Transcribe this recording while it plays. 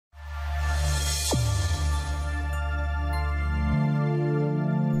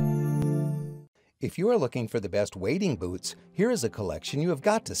If you are looking for the best wading boots, here is a collection you have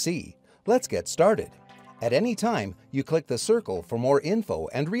got to see. Let's get started. At any time, you click the circle for more info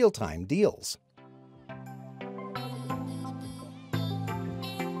and real-time deals.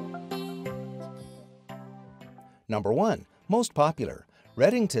 Number 1. Most popular.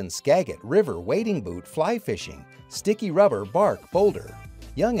 Redington Skagit River Wading Boot Fly Fishing Sticky Rubber Bark Boulder.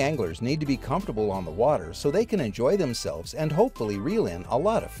 Young anglers need to be comfortable on the water so they can enjoy themselves and hopefully reel in a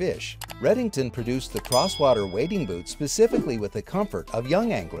lot of fish. Redington produced the crosswater wading boot specifically with the comfort of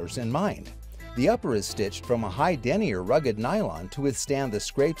young anglers in mind. The upper is stitched from a high denier rugged nylon to withstand the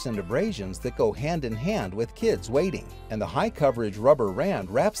scrapes and abrasions that go hand in hand with kids wading. And the high coverage rubber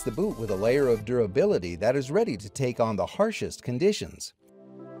rand wraps the boot with a layer of durability that is ready to take on the harshest conditions.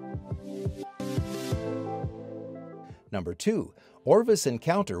 Number 2. Orvis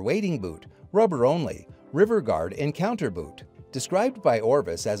Encounter Wading Boot, Rubber Only, River Guard Encounter Boot. Described by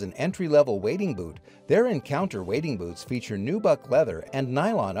Orvis as an entry-level wading boot, their Encounter wading boots feature nubuck leather and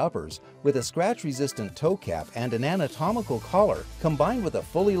nylon uppers with a scratch-resistant toe cap and an anatomical collar, combined with a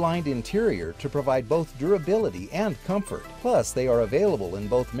fully lined interior to provide both durability and comfort. Plus, they are available in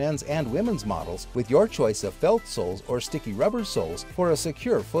both men's and women's models with your choice of felt soles or sticky rubber soles for a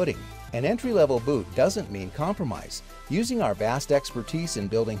secure footing. An entry-level boot doesn't mean compromise. Using our vast expertise in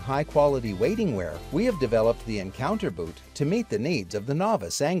building high-quality wading wear, we have developed the Encounter boot to meet the needs of the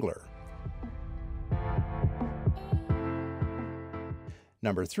novice angler.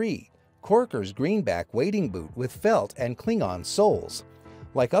 Number 3. Corker's Greenback Wading Boot with Felt and Cling-On Soles.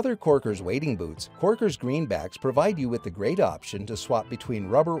 Like other Corker's wading boots, Corker's Greenbacks provide you with the great option to swap between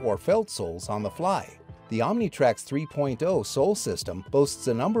rubber or felt soles on the fly. The Omnitrax 3.0 sole system boasts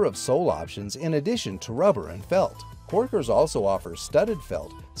a number of sole options in addition to rubber and felt. Corker's also offers studded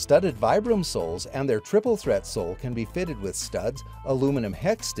felt, studded Vibram soles, and their triple threat sole can be fitted with studs, aluminum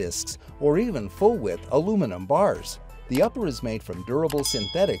hex discs, or even full-width aluminum bars. The upper is made from durable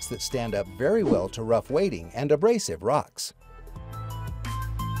synthetics that stand up very well to rough wading and abrasive rocks.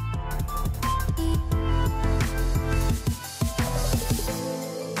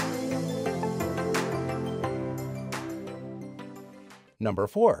 Number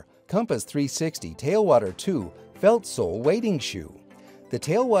 4. Compass 360 Tailwater 2 Felt Sole Wading Shoe. The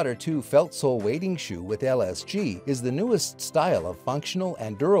Tailwater 2 Felt Sole Wading Shoe with LSG is the newest style of functional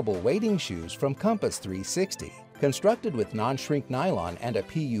and durable wading shoes from Compass 360. Constructed with non-shrink nylon and a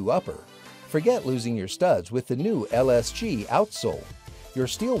PU upper, forget losing your studs with the new LSG outsole. Your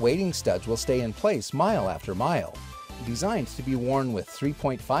steel wading studs will stay in place mile after mile. Designed to be worn with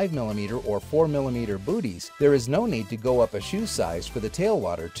 3.5mm or 4mm booties, there is no need to go up a shoe size for the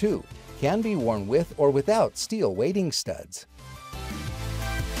Tailwater 2. Can be worn with or without steel wading studs.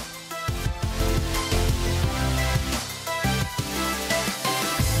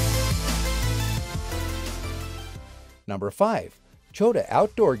 Number 5. Chota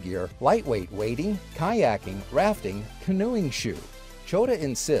Outdoor Gear Lightweight Wading, Kayaking, Rafting, Canoeing Shoe. Chota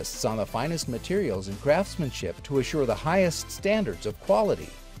insists on the finest materials and craftsmanship to assure the highest standards of quality.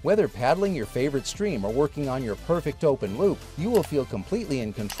 Whether paddling your favorite stream or working on your perfect open loop, you will feel completely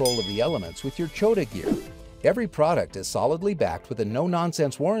in control of the elements with your Chota gear. Every product is solidly backed with a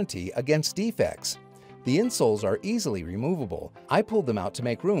no-nonsense warranty against defects. The insoles are easily removable. I pulled them out to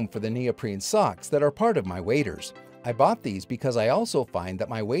make room for the neoprene socks that are part of my waders. I bought these because I also find that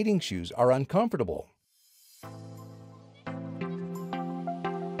my wading shoes are uncomfortable.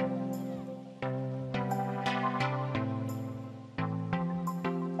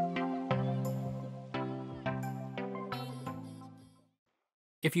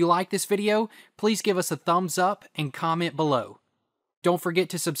 If you like this video, please give us a thumbs up and comment below. Don't forget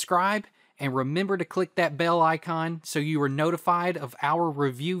to subscribe and remember to click that bell icon so you are notified of our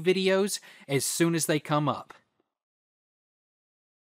review videos as soon as they come up.